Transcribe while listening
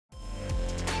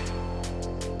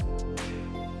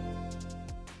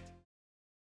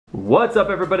What's up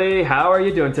everybody? How are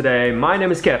you doing today? My name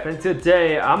is Kev and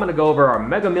today I'm gonna go over our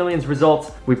Mega Millions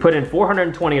results. We put in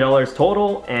 $420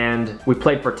 total and we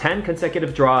played for 10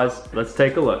 consecutive draws. Let's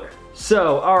take a look.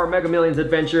 So our Mega Millions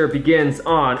adventure begins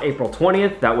on April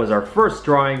 20th. That was our first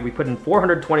drawing. We put in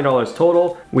 $420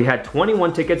 total. We had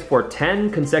 21 tickets for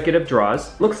 10 consecutive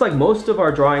draws. Looks like most of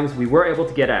our drawings we were able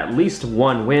to get at least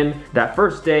one win. That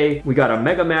first day we got a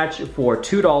mega match for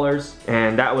 $2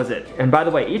 and that was it. And by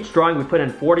the way, each drawing we put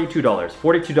in $42.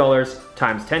 $42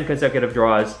 times 10 consecutive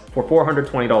draws for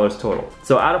 $420 total.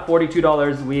 So out of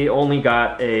 $42 we only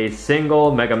got a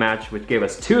single mega match which gave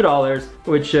us $2,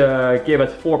 which gave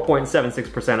us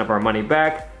 4.76% of our money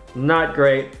back. Not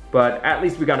great, but at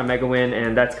least we got a mega win,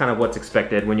 and that's kind of what's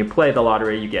expected. When you play the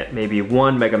lottery, you get maybe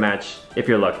one mega match if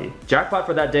you're lucky. Jackpot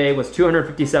for that day was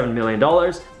 $257 million,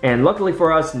 and luckily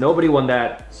for us, nobody won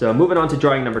that. So moving on to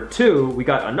drawing number 2, we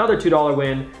got another $2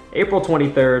 win, April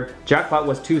 23rd. Jackpot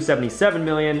was $277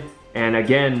 million. And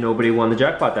again, nobody won the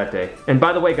jackpot that day. And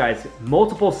by the way guys,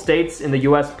 multiple states in the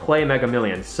US play Mega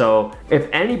Millions. So if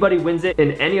anybody wins it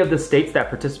in any of the states that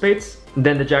participates,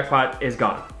 then the jackpot is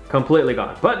gone. Completely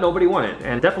gone. But nobody won it.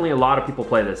 And definitely a lot of people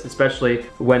play this, especially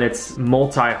when it's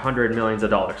multi-hundred millions of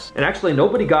dollars. And actually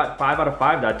nobody got 5 out of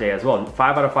 5 that day as well.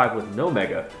 5 out of 5 with no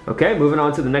mega. Okay, moving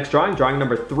on to the next drawing. Drawing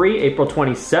number 3, April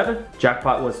 27th.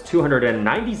 Jackpot was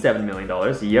 $297 million.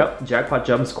 Yep, jackpot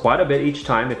jumps quite a bit each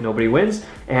time if nobody wins.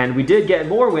 And we did get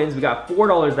more wins. We got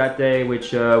 $4 that day,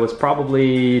 which was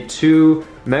probably 2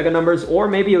 mega numbers, or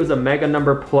maybe it was a mega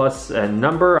number plus a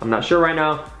number. I'm not sure right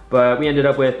now. But we ended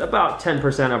up with about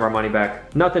 10% of our money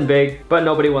back. Nothing big, but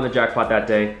nobody won the jackpot that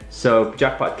day. So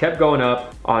jackpot kept going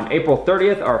up. On April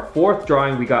 30th, our 4th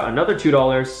drawing, we got another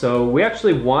 $2. So we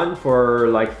actually won for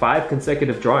like 5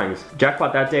 consecutive drawings.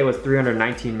 Jackpot that day was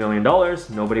 $319 million.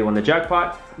 Nobody won the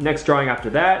jackpot. Next drawing after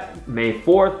that, May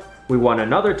 4th, we won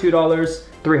another $2.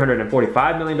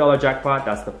 $345 million jackpot.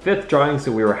 That's the 5th drawing,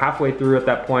 so we were halfway through at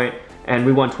that point. And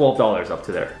we won $12 up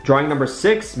to there. Drawing number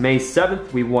 6, May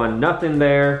 7th, we won nothing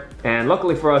there. And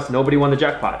luckily for us, nobody won the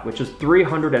jackpot, which was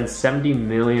 $370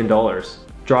 million.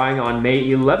 Drawing on May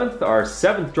 11th, our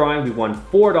 7th drawing, we won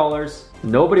 $4.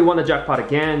 Nobody won the jackpot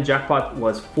again. Jackpot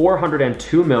was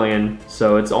 $402 million,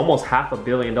 so it's almost $500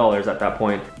 million at that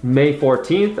point. May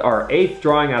 14th, our 8th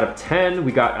drawing out of 10,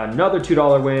 we got another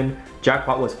 $2 win.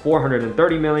 Jackpot was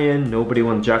 $430 million. Nobody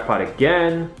won the jackpot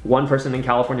again. One person in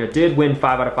California did win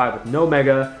 5 out of 5 with no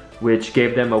mega, which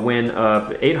gave them a win of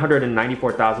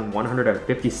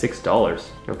 $894,156.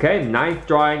 Okay, 9th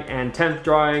drawing and 10th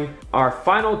drawing. Our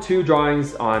final 2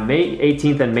 drawings on May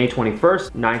 18th and May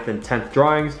 21st, 9th and 10th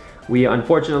drawings. We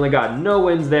unfortunately got no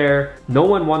wins there. No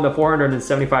one won the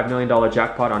 $475 million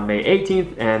jackpot on May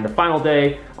 18th, and the final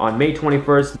day on May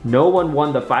 21st, no one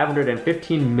won the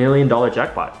 $515 million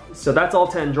jackpot. So that's all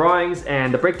 10 drawings,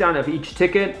 and the breakdown of each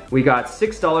ticket, we got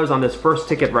 $6 on this first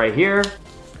ticket right here.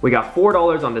 We got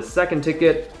 $4 on this second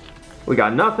ticket. We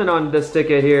got nothing on this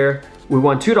ticket here. We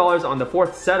won $2 on the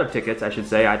 4th set of tickets, I should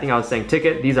say. I think I was saying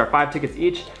ticket. These are 5 tickets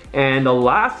each. And the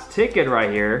last ticket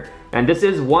right here, and this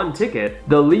is 1 ticket,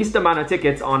 the least amount of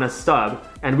tickets on a stub,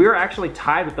 and we were actually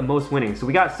tied with the most winning. So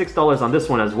we got $6 on this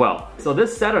one as well. So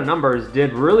this set of numbers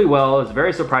did really well. It was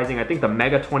very surprising. I think the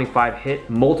Mega 25 hit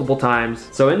multiple times.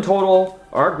 So in total,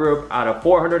 our group out of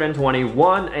 420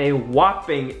 won a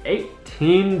whopping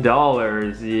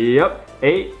 $18. Yep,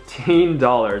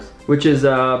 $18, which is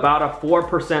about a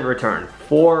 4% return.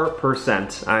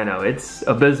 4%. I know, it's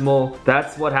abysmal.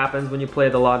 That's what happens when you play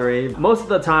the lottery. Most of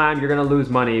the time, you're gonna lose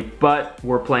money, but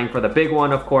we're playing for the big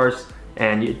one, of course.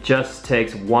 And it just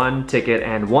takes 1 ticket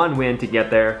and 1 win to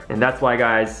get there. And that's why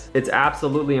guys, it's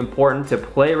absolutely important to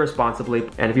play responsibly.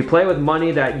 And if you play with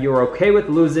money that you're okay with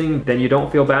losing, then you don't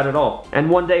feel bad at all. And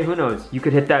one day, who knows, you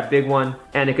could hit that big one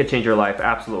and it could change your life,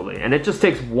 absolutely. And it just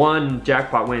takes 1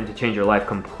 jackpot win to change your life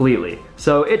completely.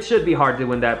 So it should be hard to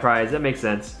win that prize, that makes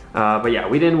sense. But yeah,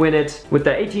 we didn't win it. With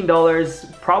the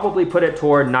 $18, probably put it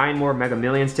toward 9 more Mega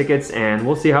Millions tickets, and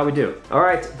we'll see how we do.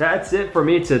 Alright, that's it for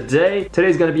me today.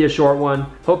 Today's gonna be a short one.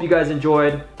 Hope you guys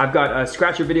enjoyed. I've got a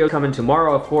scratcher video coming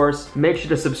tomorrow, of course. Make sure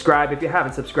to subscribe if you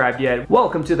haven't subscribed yet.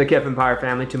 Welcome to the Kev Empire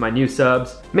family, to my new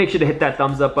subs. Make sure to hit that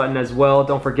thumbs up button as well.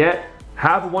 Don't forget.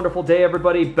 Have a wonderful day,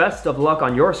 everybody. Best of luck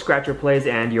on your scratcher plays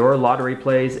and your lottery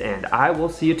plays, and I will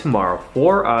see you tomorrow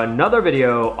for another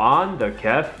video on the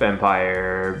Kev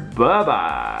Empire.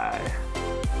 Bye-bye.